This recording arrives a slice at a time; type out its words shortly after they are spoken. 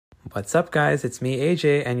What's up, guys? It's me,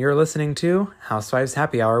 AJ, and you're listening to Housewives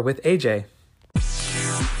Happy Hour with AJ.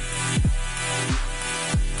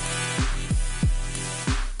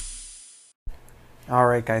 All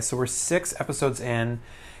right, guys, so we're 6 episodes in,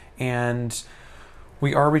 and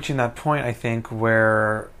we are reaching that point, I think,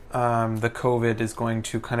 where the COVID is going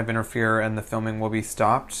to kind of interfere and the filming will be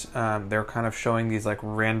stopped. They're kind of showing these, like,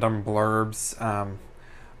 random blurbs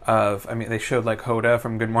they showed, like, Hoda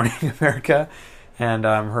from Good Morning America, and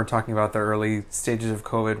her talking about the early stages of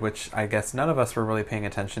COVID, which I guess none of us were really paying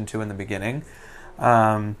attention to in the beginning.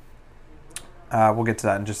 We'll get to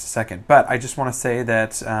that in just a second. But I just want to say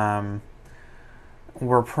that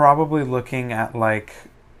we're probably looking at like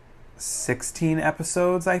 16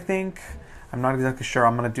 episodes, I think. I'm not exactly sure.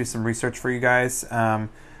 I'm going to do some research for you guys.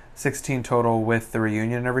 16 total with the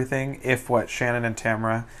reunion and everything, if what Shannon and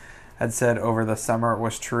Tamra had said over the summer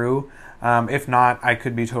was true. If not, I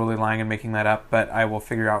could be totally lying and making that up, but I will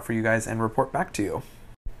figure out for you guys and report back to you.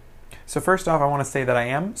 So first off, I want to say that I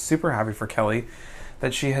am super happy for Kelly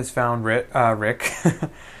that she has found Rick.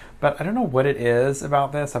 But I don't know what it is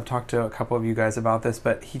about this. I've talked to a couple of you guys about this,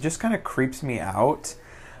 but he just kind of creeps me out.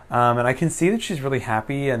 And I can see that she's really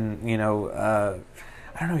happy and, I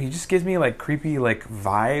don't know, he just gives me like creepy like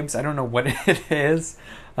vibes. I don't know what it is,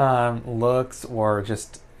 looks or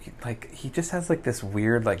just like he just has like this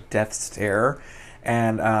weird like death stare,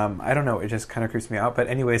 and I don't know, it just kind of creeps me out. But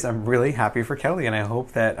anyways, I'm really happy for Kelly, and I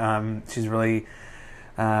hope that she's really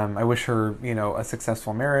I wish her a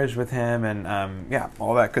successful marriage with him, and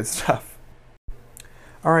all that good stuff.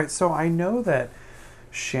 All right, so I know that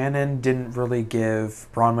Shannon didn't really give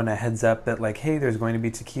Bronwyn a heads up that like, hey, there's going to be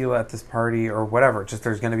tequila at this party or whatever, just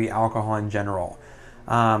there's going to be alcohol in general.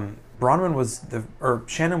 Shannon was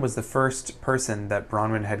the first person that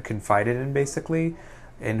Bronwyn had confided in, basically,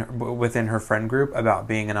 within her friend group about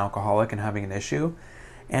being an alcoholic and having an issue.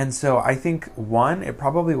 And so I think, one, it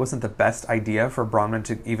probably wasn't the best idea for Bronwyn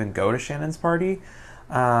to even go to Shannon's party,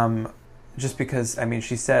 just because,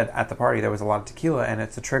 she said at the party there was a lot of tequila and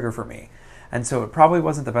it's a trigger for me. And so it probably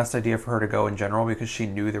wasn't the best idea for her to go in general because she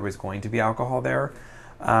knew there was going to be alcohol there.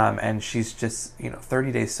 And she's just,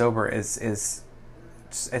 30 days sober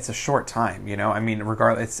it's a short time,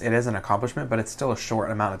 regardless, it is an accomplishment, but it's still a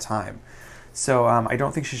short amount of time. So I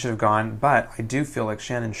don't think she should have gone, but I do feel like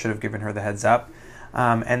Shannon should have given her the heads up.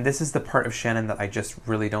 And this is the part of Shannon that I just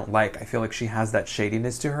really don't like. I feel like she has that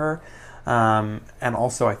shadiness to her. And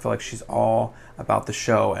also I feel like she's all about the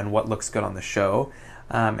show and what looks good on the show.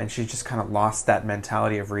 And she just kind of lost that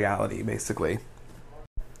mentality of reality, basically.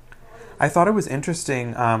 I thought it was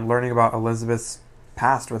interesting learning about Elizabeth's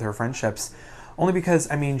past with her friendships. Only because,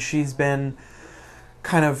 she's been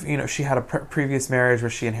kind of, she had a previous marriage where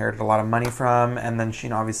she inherited a lot of money from, and then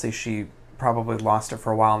she probably lost it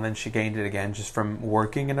for a while, and then she gained it again just from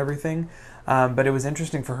working and everything. But it was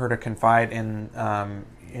interesting for her to confide in,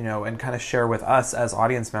 and kind of share with us as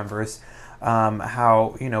audience members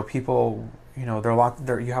how, people, you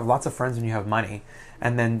have lots of friends when you have money.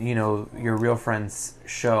 And then, your real friends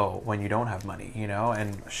show when you don't have money,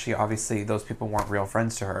 and she obviously, those people weren't real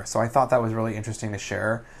friends to her. So I thought that was really interesting to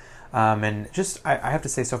share. And just, I have to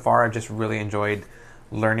say so far, I've just really enjoyed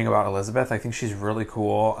learning about Elizabeth. I think she's really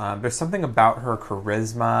cool. There's something about her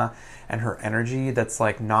charisma and her energy that's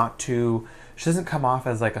like she doesn't come off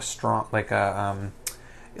as like a strong, like when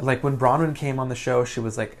Bronwyn came on the show, she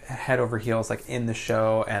was like head over heels, like in the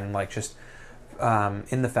show and like just,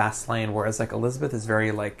 in the fast lane, whereas like Elizabeth is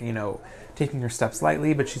very like, taking her steps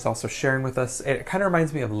lightly, but she's also sharing with us. It kind of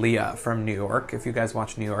reminds me of Leah from New York. If you guys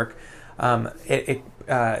watch New York,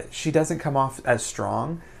 she doesn't come off as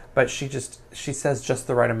strong, but she says just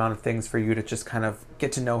the right amount of things for you to just kind of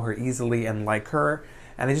get to know her easily and like her.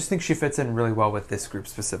 And I just think she fits in really well with this group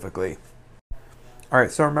specifically. All right.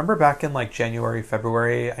 So remember back in like January,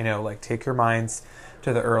 February, I know, like take your minds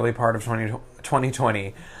to the early part of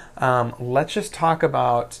 2020. Let's just talk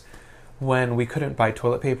about when we couldn't buy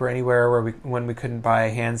toilet paper anywhere, when we couldn't buy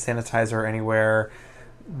hand sanitizer anywhere,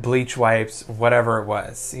 bleach wipes, whatever it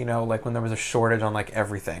was, like when there was a shortage on like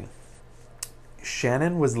everything.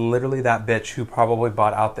 Shannon was literally that bitch who probably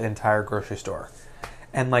bought out the entire grocery store.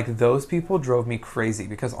 And like those people drove me crazy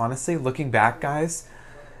because honestly, looking back, guys,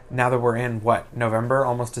 now that we're in November,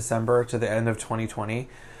 almost December to the end of 2020,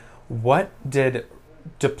 what did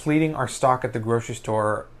depleting our stock at the grocery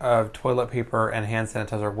store of toilet paper and hand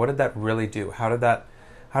sanitizer, what did that really do? How did that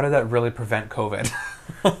really prevent COVID?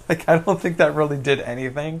 Like, I don't think that really did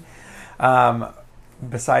anything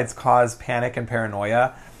besides cause panic and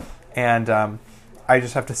paranoia. And I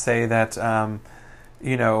just have to say that,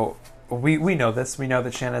 we know this. We know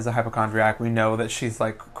that Shannon is a hypochondriac. We know that she's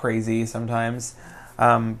like crazy sometimes.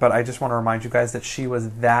 But I just want to remind you guys that she was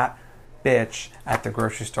that bitch at the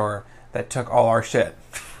grocery store that took all our shit.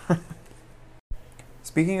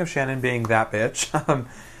 Speaking of Shannon being that bitch,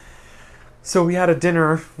 so we had a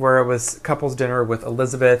dinner where it was couples dinner with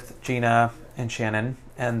Elizabeth, Gina, and Shannon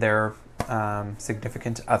and their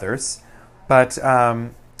significant others. But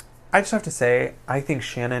I just have to say, I think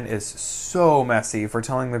Shannon is so messy for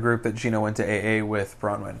telling the group that Gina went to AA with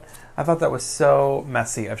Bronwyn. I thought that was so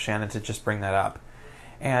messy of Shannon to just bring that up.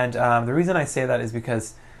 And the reason I say that is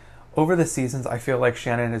because over the seasons, I feel like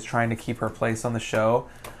Shannon is trying to keep her place on the show.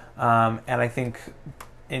 And I think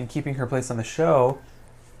in keeping her place on the show,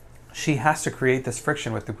 she has to create this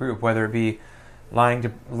friction with the group, whether it be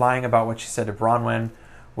lying about what she said to Bronwyn,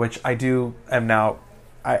 which I do am now.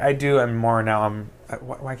 I do am more now.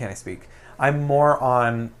 Why can't I speak? I'm more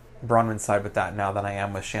on Bronwyn's side with that now than I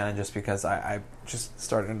am with Shannon, just because I just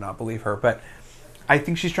started to not believe her. But I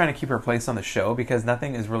think she's trying to keep her place on the show because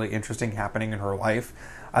nothing is really interesting happening in her life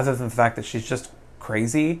other than the fact that she's just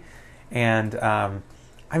crazy. And I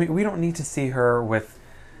mean, we don't need to see her with,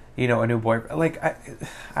 a new boyfriend. Like,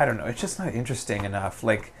 I don't know. It's just not interesting enough.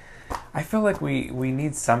 Like, I feel like we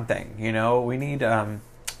need something, we need,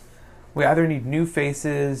 we either need new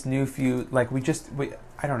faces, new like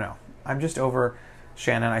I don't know. I'm just over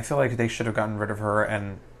Shannon. I feel like they should have gotten rid of her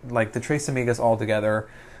and like the Tres Amigas all together.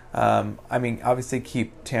 I mean, obviously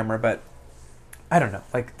keep Tamra, but I don't know.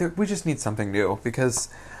 Like, we just need something new because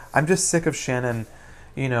I'm just sick of Shannon,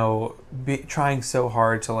 trying so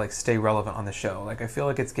hard to like stay relevant on the show. Like, I feel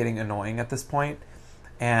like it's getting annoying at this point,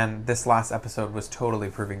 and this last episode was totally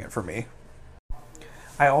proving it for me.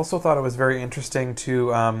 I also thought it was very interesting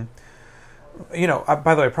to,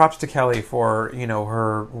 by the way, props to Kelly for,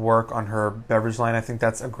 her work on her beverage line. I think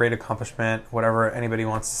that's a great accomplishment, whatever anybody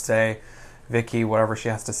wants to say. Vicky, whatever she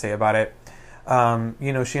has to say about it.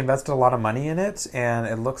 She invested a lot of money in it, and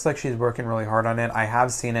it looks like she's working really hard on it. I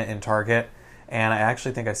have seen it in Target, and I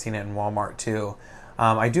actually think I've seen it in Walmart too.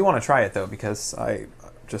 I do want to try it though, because I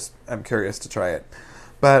just am curious to try it.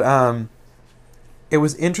 But it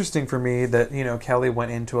was interesting for me that, Kelly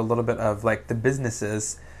went into a little bit of like the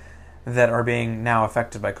businesses that are being now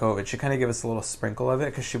affected by COVID. She kind of gave us a little sprinkle of it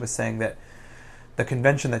because she was saying that the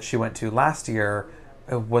convention that she went to last year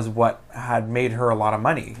was what had made her a lot of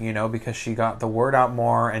money, because she got the word out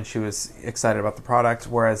more and she was excited about the product,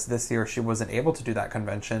 whereas this year she wasn't able to do that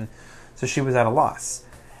convention, so she was at a loss.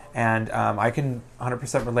 And I can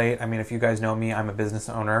 100% relate. I mean, if you guys know me, I'm a business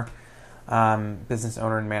owner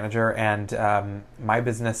and manager, and my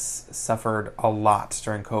business suffered a lot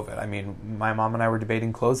during COVID. I mean, my mom and I were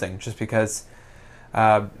debating closing just because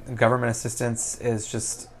government assistance is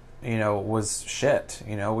just, was shit.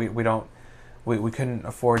 We couldn't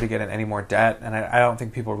afford to get in any more debt, and I don't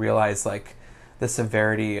think people realize like the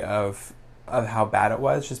severity of how bad it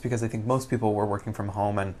was, just because I think most people were working from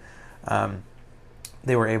home and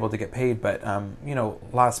they were able to get paid. But a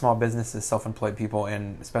lot of small businesses, self-employed people,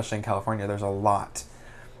 especially in California, there's a lot,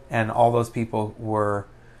 and all those people were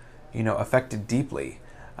affected deeply.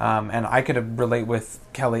 And I could relate with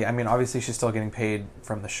Kelly. I mean, obviously she's still getting paid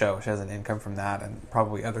from the show. She has an income from that and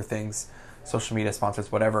probably other things, social media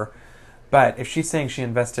sponsors, whatever. But if she's saying she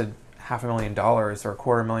invested $500,000 or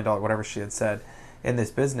 $250,000, whatever she had said, in this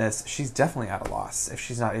business, she's definitely at a loss. If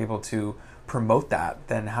she's not able to promote that,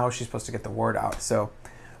 then how is she supposed to get the word out? So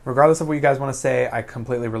regardless of what you guys want to say, I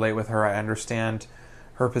completely relate with her. I understand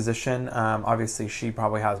her position. Obviously, she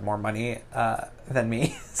probably has more money than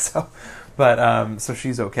me, so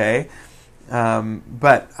she's okay.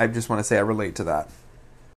 But I just want to say I relate to that.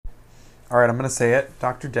 All right, I'm going to say it.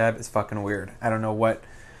 Dr. Deb is fucking weird. I don't know what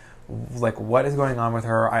is going on with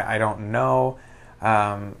her. I don't know.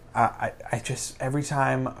 I just every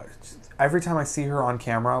time I see her on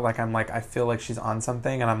camera, I feel like she's on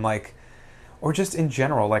something, and I'm like, or just in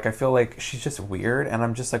general, like I feel like she's just weird, and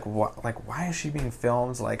I'm just like, what? Like, why is she being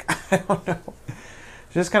filmed? Like, I don't know.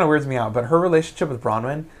 It just kind of weirds me out. But her relationship with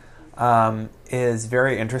Bronwyn is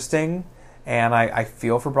very interesting, and I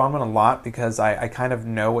feel for Bronwyn a lot because I kind of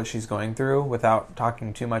know what she's going through without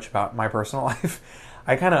talking too much about my personal life.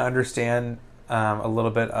 I kind of understand a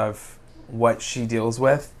little bit of what she deals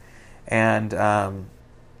with, and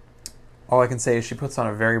all I can say is she puts on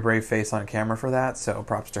a very brave face on camera for that, so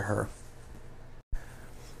props to her.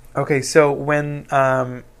 Okay, so when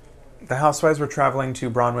the housewives were traveling to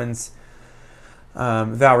Bronwyn's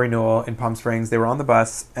vow renewal in Palm Springs, they were on the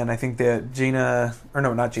bus, and I think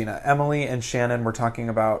that Emily and Shannon were talking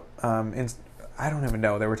about, I don't even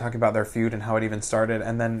know, they were talking about their feud and how it even started,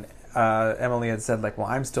 and then Emily had said, like, well,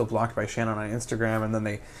 I'm still blocked by Shannon on Instagram, and then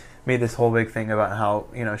they made this whole big thing about how,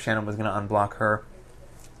 Shannon was going to unblock her.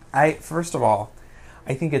 First of all,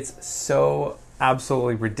 I think it's so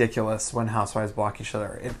absolutely ridiculous when housewives block each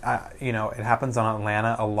other. It happens on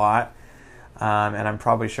Atlanta a lot, and I'm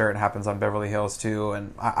probably sure it happens on Beverly Hills too.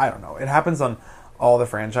 And I don't know, it happens on all the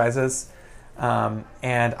franchises, and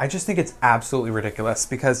I just think it's absolutely ridiculous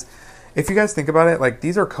because if you guys think about it, like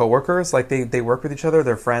these are coworkers, like they work with each other,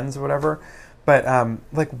 they're friends or whatever. But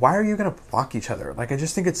like, why are you gonna block each other? Like, I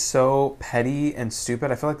just think it's so petty and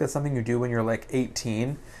stupid. I feel like that's something you do when you're like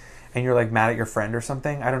 18 and you're like mad at your friend or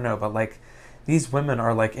something. I don't know, but like these women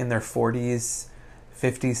are like in their 40s,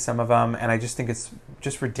 50s, some of them, and I just think it's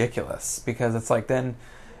just ridiculous because it's like then,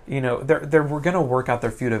 we're gonna work out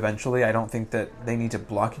their feud eventually. I don't think that they need to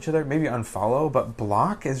block each other. Maybe unfollow, but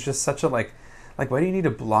block is just such a like why do you need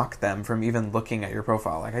to block them from even looking at your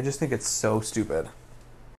profile? Like, I just think it's so stupid.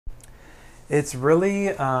 It's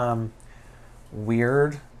really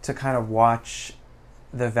weird to kind of watch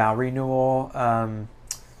the vow renewal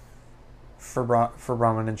for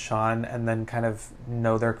Roman and Sean and then kind of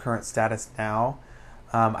know their current status now.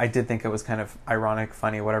 I did think it was kind of ironic,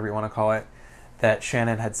 funny, whatever you want to call it, that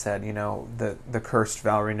Shannon had said, the cursed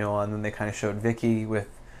vow renewal, and then they kind of showed Vicky with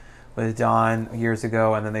Dawn years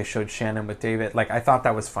ago, and then they showed Shannon with David. Like, I thought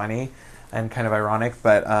that was funny and kind of ironic,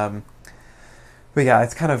 but yeah,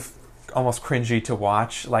 it's kind of almost cringy to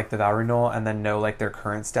watch like the vow renewal and then know like their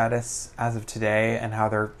current status as of today and how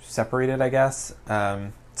they're separated, I guess.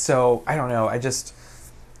 So I don't know. I just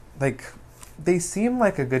like, they seem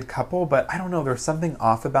like a good couple, but I don't know. There's something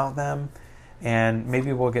off about them, and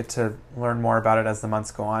maybe we'll get to learn more about it as the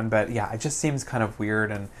months go on. But yeah, it just seems kind of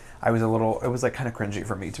weird, and it was like kind of cringy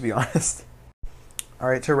for me, to be honest. All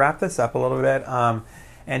right, to wrap this up a little bit,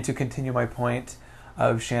 and to continue my point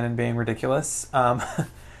of Shannon being ridiculous,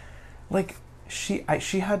 like she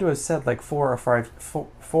had to have said like four or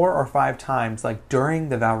five times, like during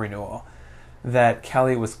the vow renewal, that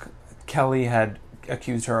Kelly had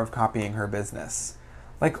accused her of copying her business.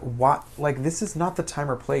 Like, what? Like, this is not the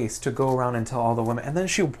time or place to go around and tell all the women. And then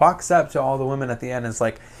she walks up to all the women at the end and is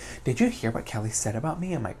like, did you hear what Kelly said about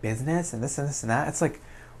me and my business and this and this and that? It's like,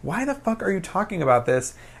 why the fuck are you talking about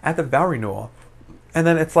this at the vow renewal? And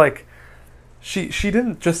then it's like, she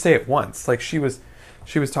didn't just say it once. Like, she was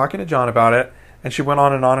talking to John about it, and she went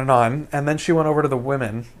on and on and on, and then she went over to the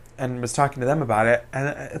women and was talking to them about it, and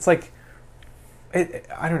it's like,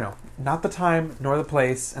 I don't know, not the time nor the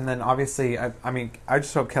place. And then obviously, I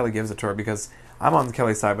just hope Kelly gives it to her, because I'm on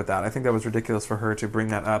Kelly's side with that. I think that was ridiculous for her to bring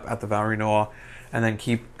that up at the vow renewal and then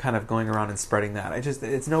keep kind of going around and spreading that.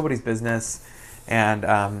 It's nobody's business,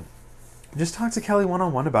 and just talk to Kelly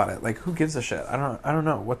one-on-one about it. Like, who gives a shit? I don't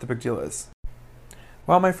know what the big deal is.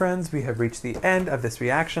 Well, my friends, we have reached the end of this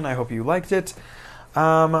reaction. I hope you liked it.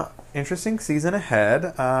 Interesting season ahead,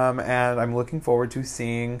 and I'm looking forward to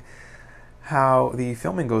seeing how the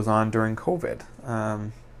filming goes on during COVID.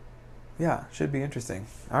 Yeah, should be interesting.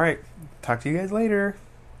 All right, talk to you guys later.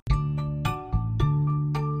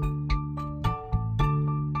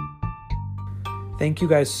 Thank you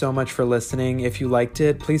guys so much for listening. If you liked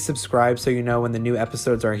it, please subscribe so you know when the new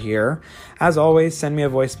episodes are here. As always, send me a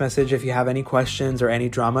voice message if you have any questions or any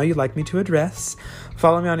drama you'd like me to address.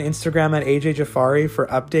 Follow me on Instagram at AJ Jafari for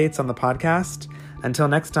updates on the podcast. Until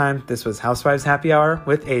next time, this was Housewives Happy Hour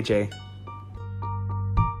with AJ.